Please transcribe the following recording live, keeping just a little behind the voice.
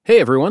Hey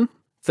everyone,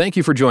 thank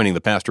you for joining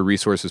the Pastor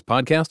Resources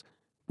Podcast.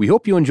 We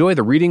hope you enjoy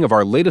the reading of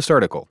our latest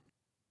article.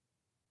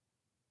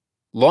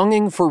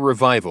 Longing for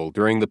Revival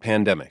During the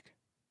Pandemic,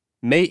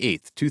 May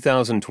 8,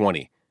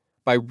 2020,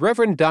 by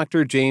Reverend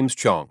Dr. James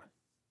Chong.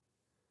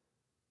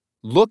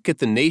 Look at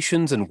the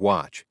nations and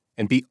watch,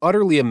 and be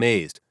utterly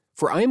amazed,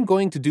 for I am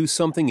going to do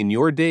something in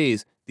your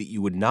days that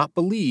you would not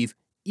believe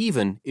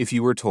even if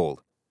you were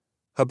told.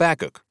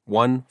 Habakkuk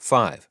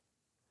 1:5.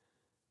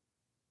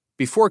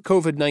 Before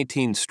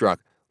COVID-19 struck,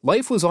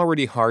 life was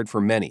already hard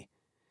for many.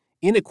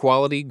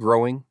 Inequality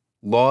growing,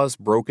 laws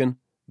broken,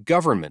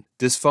 government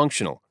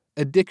dysfunctional,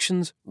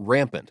 addictions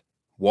rampant,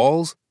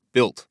 walls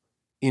built,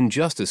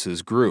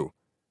 injustices grew,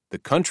 the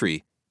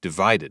country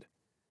divided.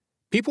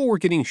 People were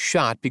getting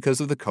shot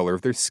because of the color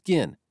of their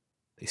skin.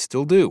 They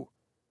still do.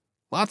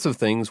 Lots of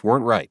things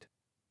weren't right.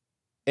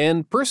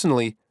 And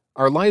personally,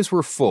 our lives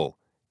were full,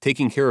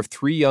 taking care of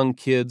 3 young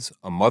kids,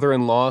 a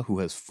mother-in-law who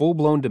has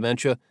full-blown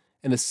dementia,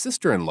 and a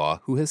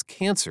sister-in-law who has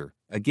cancer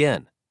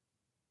again.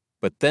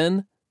 But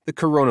then the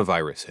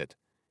coronavirus hit,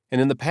 and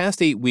in the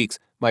past 8 weeks,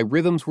 my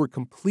rhythms were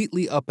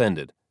completely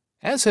upended,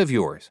 as have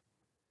yours.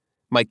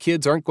 My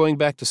kids aren't going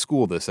back to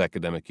school this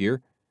academic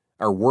year.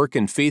 Our work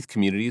and faith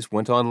communities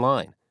went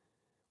online.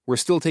 We're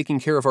still taking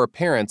care of our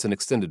parents and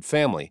extended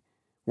family.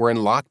 We're in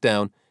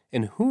lockdown,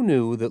 and who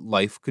knew that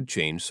life could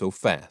change so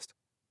fast?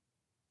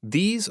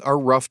 These are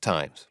rough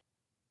times.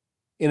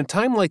 In a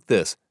time like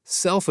this,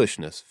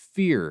 selfishness,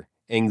 fear,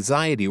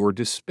 anxiety, or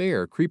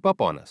despair creep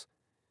up on us.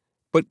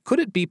 But could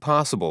it be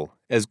possible,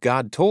 as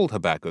God told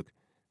Habakkuk,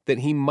 that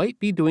he might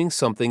be doing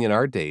something in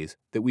our days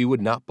that we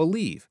would not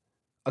believe,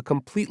 a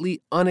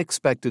completely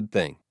unexpected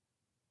thing?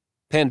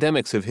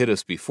 Pandemics have hit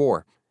us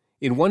before.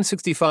 In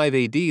 165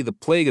 AD, the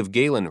plague of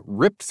Galen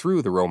ripped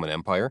through the Roman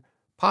Empire,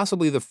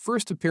 possibly the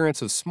first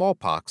appearance of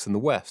smallpox in the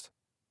West.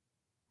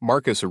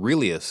 Marcus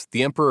Aurelius,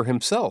 the emperor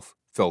himself,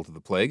 fell to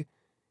the plague.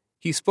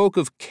 He spoke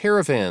of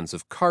caravans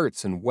of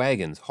carts and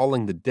wagons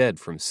hauling the dead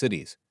from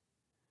cities.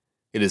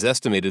 It is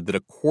estimated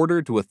that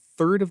 1/4 to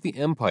 1/3 of the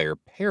empire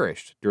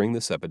perished during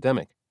this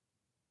epidemic.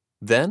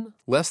 Then,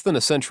 less than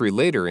a century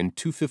later, in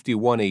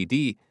 251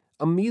 AD,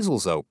 a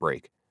measles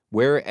outbreak,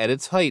 where at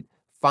its height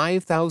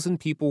 5,000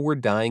 people were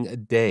dying a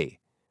day,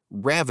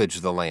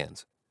 ravaged the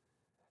lands.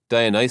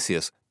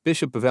 Dionysius,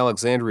 Bishop of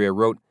Alexandria,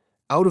 wrote,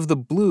 "Out of the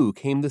blue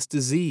came this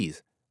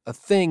disease, a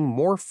thing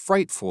more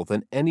frightful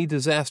than any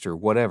disaster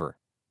whatever."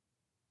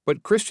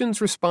 But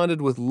Christians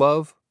responded with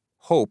love,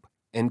 hope,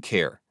 and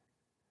care.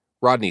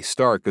 Rodney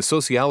Stark, a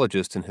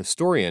sociologist and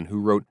historian who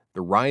wrote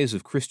The Rise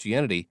of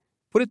Christianity,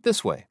 put it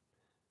this way: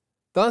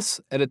 "Thus,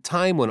 at a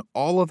time when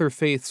all other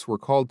faiths were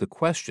called to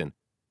question,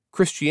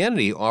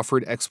 Christianity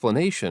offered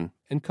explanation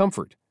and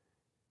comfort.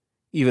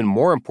 Even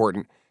more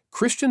important,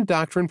 Christian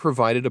doctrine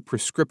provided a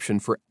prescription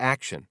for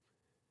action.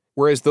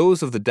 Whereas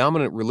those of the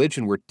dominant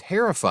religion were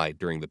terrified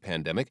during the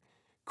pandemic,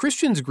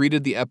 Christians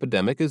greeted the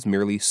epidemic as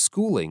merely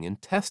schooling and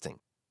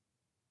testing.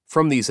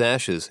 From these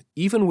ashes,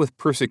 even with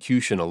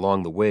persecution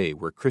along the way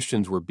where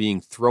Christians were being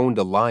thrown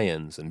to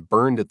lions and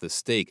burned at the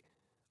stake,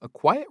 a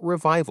quiet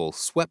revival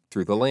swept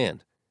through the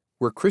land,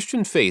 where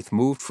Christian faith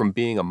moved from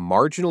being a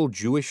marginal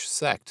Jewish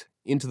sect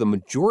into the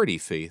majority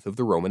faith of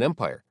the Roman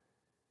Empire.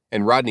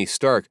 And Rodney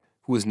Stark,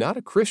 who was not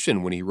a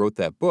Christian when he wrote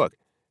that book,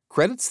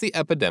 credits the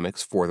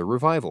epidemics for the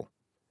revival.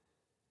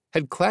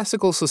 Had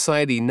classical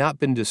society not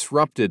been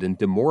disrupted and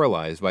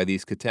demoralized by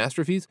these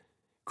catastrophes,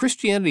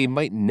 Christianity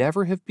might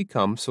never have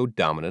become so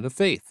dominant a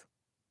faith."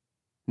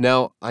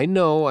 Now, I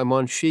know I'm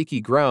on shaky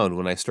ground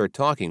when I start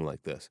talking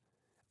like this.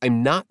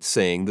 I'm not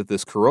saying that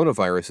this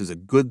coronavirus is a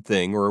good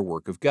thing or a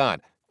work of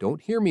God.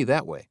 Don't hear me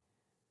that way.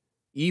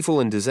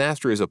 Evil and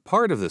disaster is a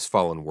part of this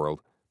fallen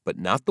world, but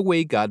not the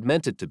way God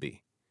meant it to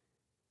be.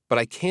 But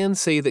I can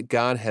say that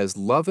God has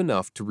love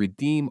enough to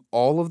redeem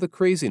all of the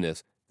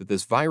craziness that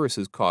this virus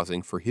is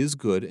causing for His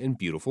good and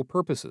beautiful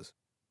purposes.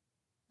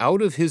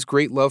 Out of His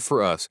great love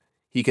for us,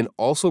 He can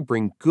also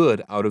bring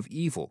good out of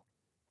evil,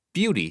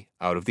 beauty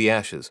out of the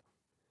ashes.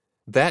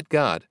 That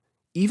God,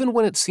 even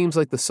when it seems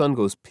like the sun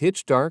goes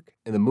pitch dark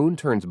and the moon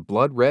turns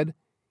blood red,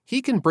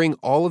 He can bring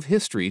all of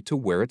history to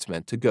where it's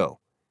meant to go.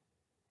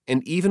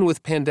 And even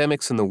with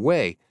pandemics in the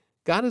way,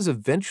 God is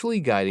eventually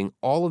guiding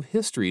all of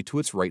history to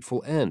its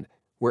rightful end,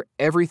 where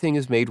everything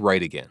is made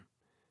right again,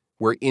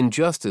 where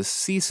injustice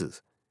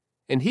ceases,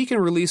 and He can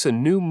release a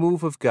new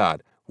move of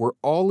God where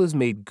all is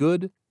made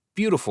good,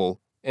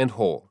 beautiful, and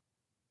whole.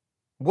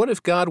 What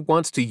if God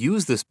wants to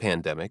use this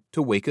pandemic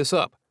to wake us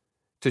up,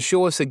 to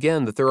show us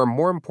again that there are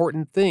more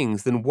important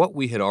things than what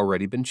we had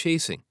already been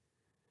chasing?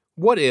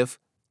 What if,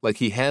 like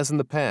He has in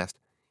the past,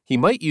 He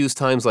might use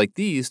times like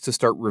these to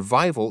start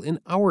revival in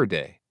our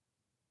day?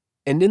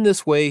 And in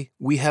this way,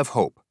 we have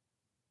hope.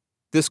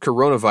 This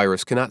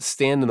coronavirus cannot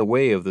stand in the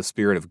way of the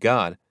Spirit of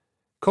God.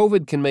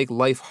 COVID can make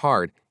life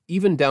hard,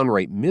 even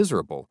downright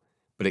miserable,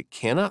 but it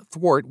cannot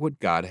thwart what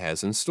God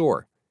has in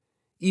store.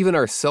 Even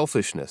our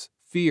selfishness,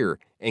 fear,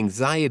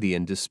 anxiety,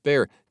 and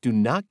despair do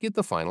not get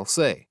the final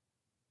say.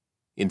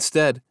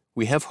 Instead,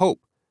 we have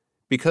hope,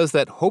 because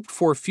that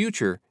hoped-for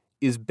future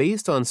is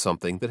based on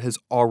something that has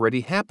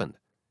already happened.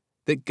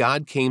 That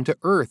God came to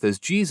earth as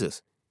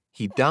Jesus.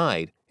 He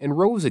died and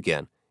rose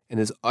again and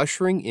is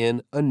ushering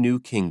in a new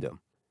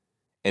kingdom.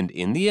 And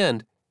in the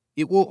end,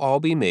 it will all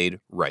be made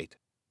right.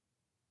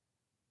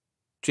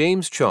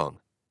 James Chung,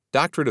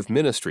 Doctorate of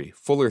Ministry,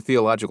 Fuller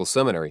Theological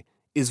Seminary,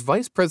 is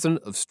Vice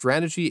President of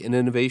Strategy and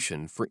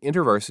Innovation for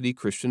InterVarsity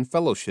Christian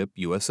Fellowship,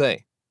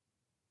 USA.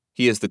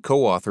 He is the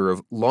co-author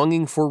of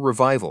Longing for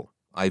Revival,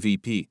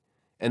 IVP,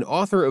 and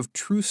author of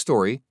True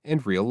Story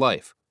and Real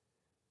Life.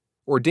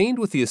 Ordained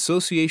with the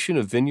Association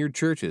of Vineyard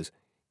Churches,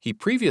 he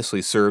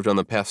previously served on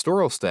the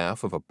pastoral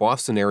staff of a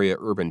Boston-area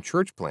urban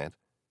church plant,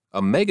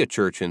 a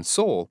megachurch in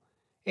Seoul,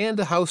 and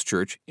a house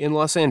church in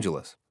Los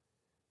Angeles.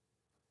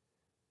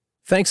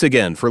 Thanks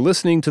again for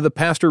listening to the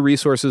Pastor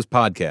Resources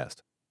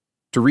Podcast.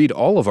 To read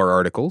all of our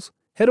articles,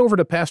 head over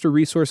to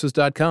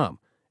pastorresources.com,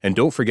 and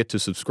don't forget to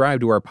subscribe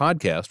to our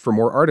podcast for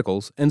more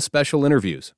articles and special interviews.